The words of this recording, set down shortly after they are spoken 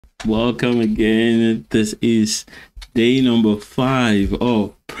Welcome again. This is day number 5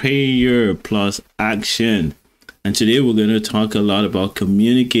 of prayer plus action. And today we're going to talk a lot about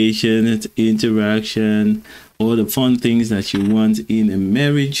communication, interaction, all the fun things that you want in a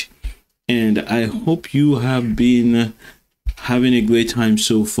marriage. And I hope you have been having a great time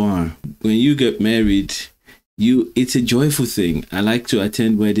so far. When you get married, it's a joyful thing. I like to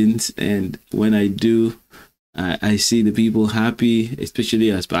attend weddings, and when I do, I see the people happy,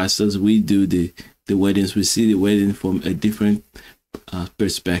 especially as pastors. We do the weddings. We see the wedding from a different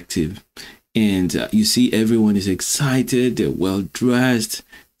perspective, and you see everyone is excited. They're well dressed,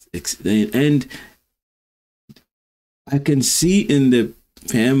 and I can see in the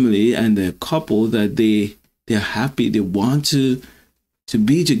family and the couple that they're happy. They want to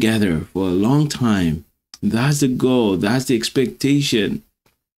be together for a long time. That's the goal. That's the expectation.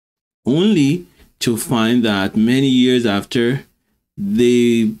 Only to find that many years after,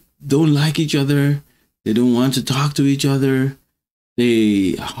 they don't like each other. They don't want to talk to each other.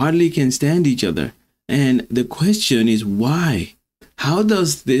 They hardly can stand each other. And the question is why? How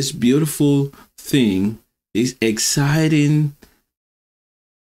does this beautiful thing, this exciting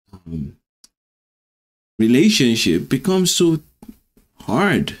relationship become so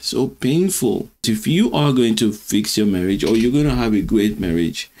hard, so painful? If you are going to fix your marriage, or you're going to have a great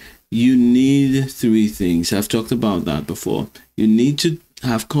marriage, you need 3 things. I've talked about that before. You need to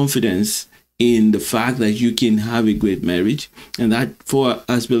have confidence in the fact that you can have a great marriage, and that for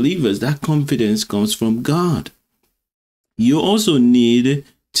as believers, that confidence comes from God. You also need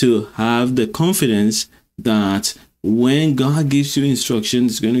to have the confidence that when God gives you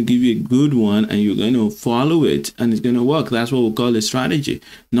instructions, it's going to give you a good one, and you're going to follow it, and it's going to work. That's what we call a strategy.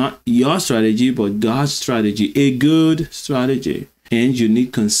 Not your strategy, but God's strategy, a good strategy. And you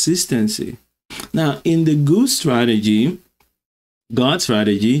need consistency. Now, in the good strategy, God's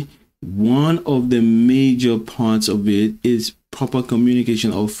strategy, one of the major parts of it is proper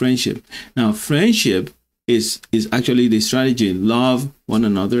communication or friendship. Now, friendship is actually the strategy. Love one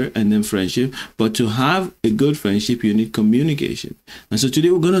another and then friendship. But to have a good friendship, you need communication. And so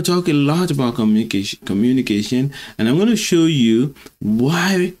today we're going to talk a lot about communication, and I'm going to show you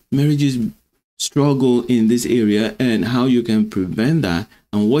why marriages struggle in this area and how you can prevent that,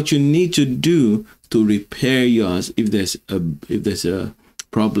 and what you need to do to repair yours if there's a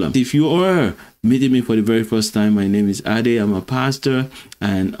problem. If you are meeting me for the very first time, my name is Ade. I'm a pastor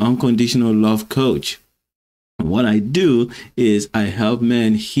and unconditional love coach. What I do is I help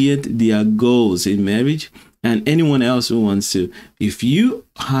men hit their goals in marriage, and anyone else who wants to. If you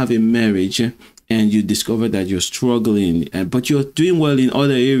have a marriage and you discover that you're struggling, but you're doing well in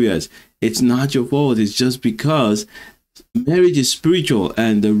other areas, it's not your fault. It's just because marriage is spiritual,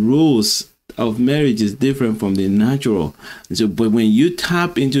 and the rules of marriage is different from the natural. And so, but when you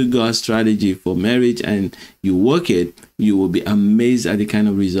tap into God's strategy for marriage and you work it, you will be amazed at the kind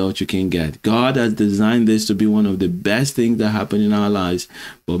of results you can get. God has designed this to be one of the best things that happen in our lives,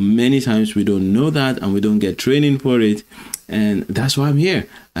 but many times we don't know that, and we don't get training for it. And that's why I'm here.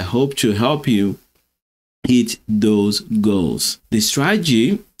 I hope to help you hit those goals. The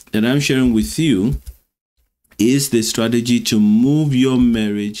strategy that I'm sharing with you is the strategy to move your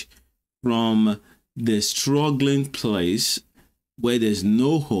marriage from the struggling place where there's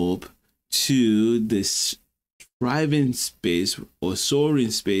no hope to this thriving space or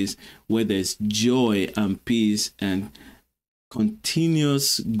soaring space where there's joy and peace and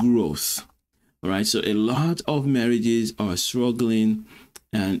continuous growth. All right, so a lot of marriages are struggling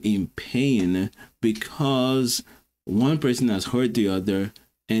and in pain because one person has hurt the other,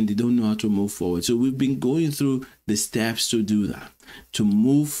 and they don't know how to move forward. So we've been going through the steps to do that, to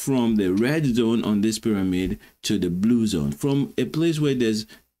move from the red zone on this pyramid to the blue zone, from a place where there's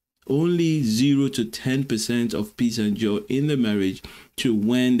only 0 to 10% of peace and joy in the marriage to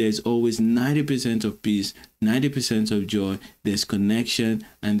when there's always 90% of peace, 90% of joy, there's connection,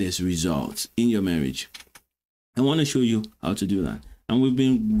 and there's results in your marriage. I want to show you how to do that. And we've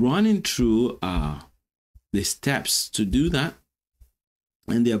been running through the steps to do that.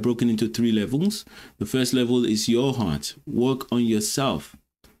 And they are broken into 3 levels. The first level is your heart. Work on yourself.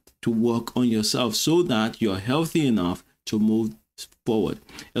 To work on yourself so that you're healthy enough to move forward.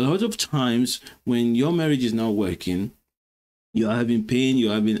 A lot of times when your marriage is not working, you're having pain,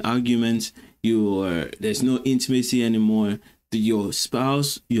 you're having arguments, there's no intimacy anymore. Your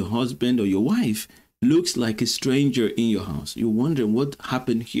spouse, your husband, or your wife looks like a stranger in your house. You're wondering what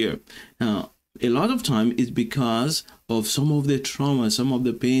happened here. Now, a lot of time it's because of some of the trauma, some of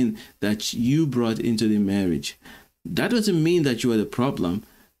the pain that you brought into the marriage. That doesn't mean that you are the problem,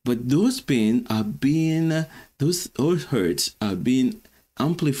 but those pain are being, those hurts are being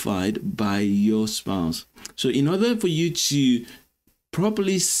amplified by your spouse. So in order for you to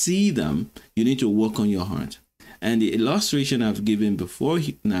properly see them, you need to work on your heart. And the illustration I've given before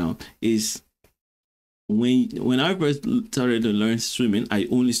now is when I first started to learn swimming. I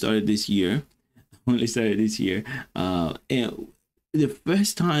only started this year. And the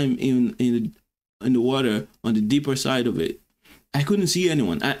first time in the water, on the deeper side of it, I couldn't see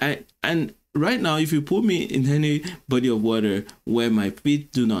anyone. And right now, if you put me in any body of water where my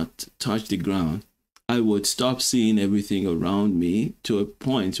feet do not touch the ground, I would stop seeing everything around me to a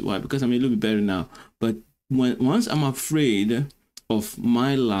point. Why? Because I'm a little bit better now. But once I'm afraid of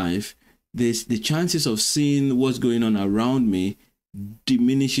my life, the chances of seeing what's going on around me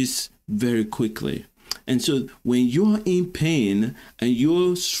diminishes very quickly. And so when you're in pain and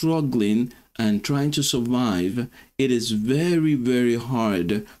you're struggling and trying to survive, it is very, very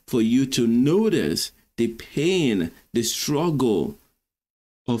hard for you to notice the pain, the struggle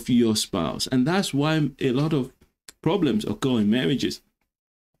of your spouse. And that's why a lot of problems occur in marriages.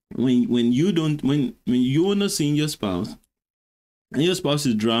 When you're not seeing your spouse, and your spouse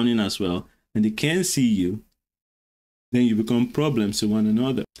is drowning as well, and they can't see you, then you become problems to one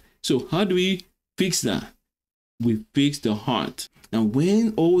another. So how do we fix that? We fix the heart. And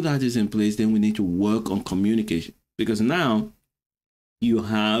when all that is in place, then we need to work on communication, because now you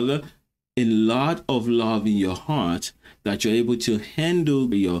have a lot of love in your heart that you're able to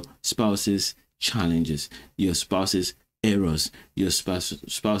handle your spouse's challenges, your spouse's errors, your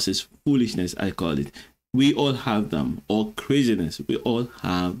spouse's foolishness, I call it. We all have them, or craziness. We all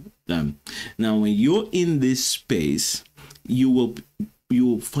have them. Now, when you're in this space, you will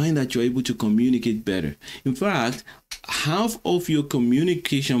find that you're able to communicate better. In fact, half of your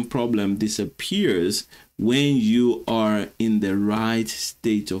communication problem disappears when you are in the right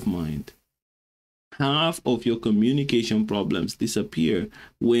state of mind. Half of your communication problems disappear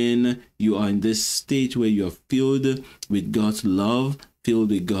when you are in this state where you're filled with God's love,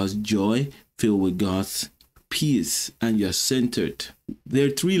 filled with God's joy, filled with God's peace, and you're centered. There are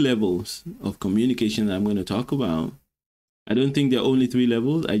 3 levels of communication that I'm going to talk about. I don't think there are only 3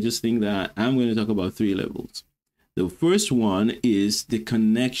 levels. I just think that I'm going to talk about 3 levels. The first one is the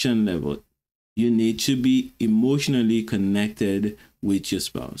connection level. You need to be emotionally connected with your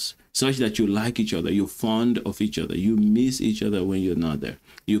spouse, such that you like each other, you're fond of each other, you miss each other when you're not there,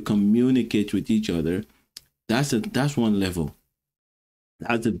 you communicate with each other. That's one level.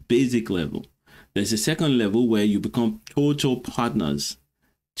 That's a basic level. There's a second level where you become total partners,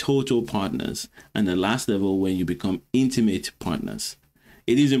 and the last level when you become intimate partners.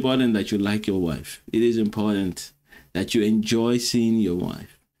 It is important that you like your wife. It is important that you enjoy seeing your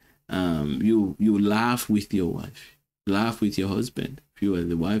wife. You laugh with your wife, laugh with your husband, if you are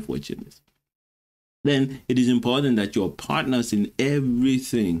the wife watching this. Then it is important that you're partners in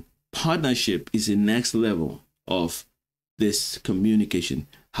everything. Partnership is the next level of this communication.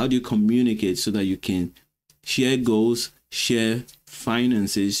 How do you communicate so that you can share goals, share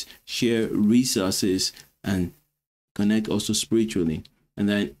finances, share resources, and connect also spiritually? And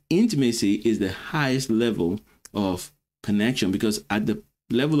then intimacy is the highest level of connection, because at the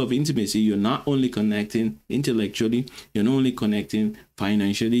level of intimacy, you're not only connecting intellectually, you're not only connecting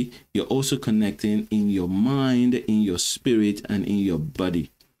financially, you're also connecting in your mind, in your spirit, and in your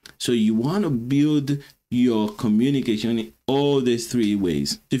body. So you want to build your communication in all these 3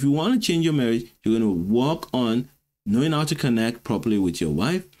 ways. If you want to change your marriage, you're going to work on knowing how to connect properly with your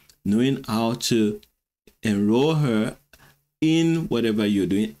wife, knowing how to enroll her in whatever you're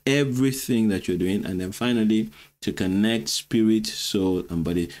doing, everything that you're doing, and then finally to connect spirit, soul, and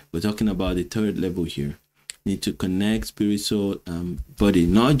body. We're talking about the 3rd level here. You need to connect spirit, soul, and body,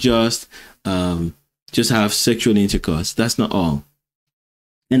 not just have sexual intercourse. That's not all.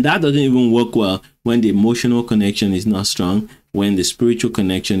 And that doesn't even work well when the emotional connection is not strong, when the spiritual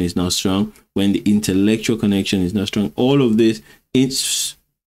connection is not strong, when the intellectual connection is not strong. All of this, it's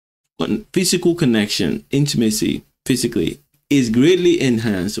physical connection, intimacy physically, is greatly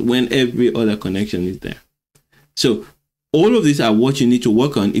enhanced when every other connection is there. So all of these are what you need to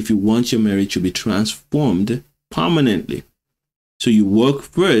work on if you want your marriage to be transformed permanently. So you work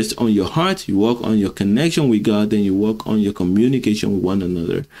first on your heart, you work on your connection with God, then you work on your communication with one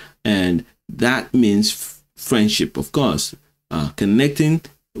another. And that means friendship, of course, connecting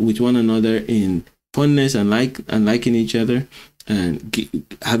with one another in fondness and liking each other, and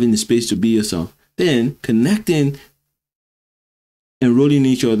having the space to be yourself. Then connecting, enrolling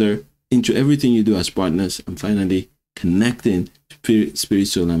each other into everything you do as partners, and finally connecting spirit,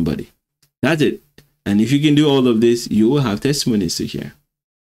 soul, and body. That's it. And if you can do all of this, you will have testimonies to share.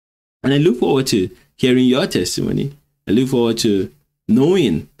 And I look forward to hearing your testimony. I look forward to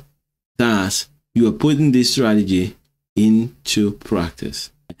knowing that you are putting this strategy into practice.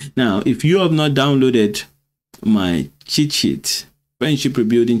 Now, if you have not downloaded my cheat sheet, friendship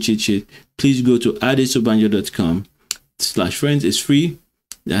rebuilding cheat sheet, please go to adesobanjo.com/friends. It's free.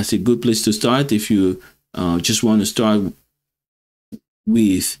 That's a good place to start if you just want to start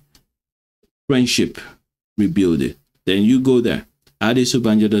with friendship rebuilding. Then you go there,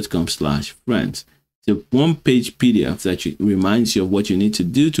 adesobanjo.com/friends. It's a one-page PDF that reminds you of what you need to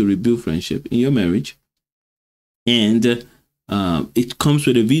do to rebuild friendship in your marriage. And it comes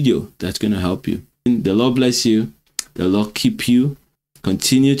with a video that's going to help you. The Lord bless you. The Lord keep you.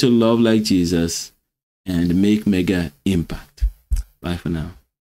 Continue to love like Jesus and make mega impact. Bye for now.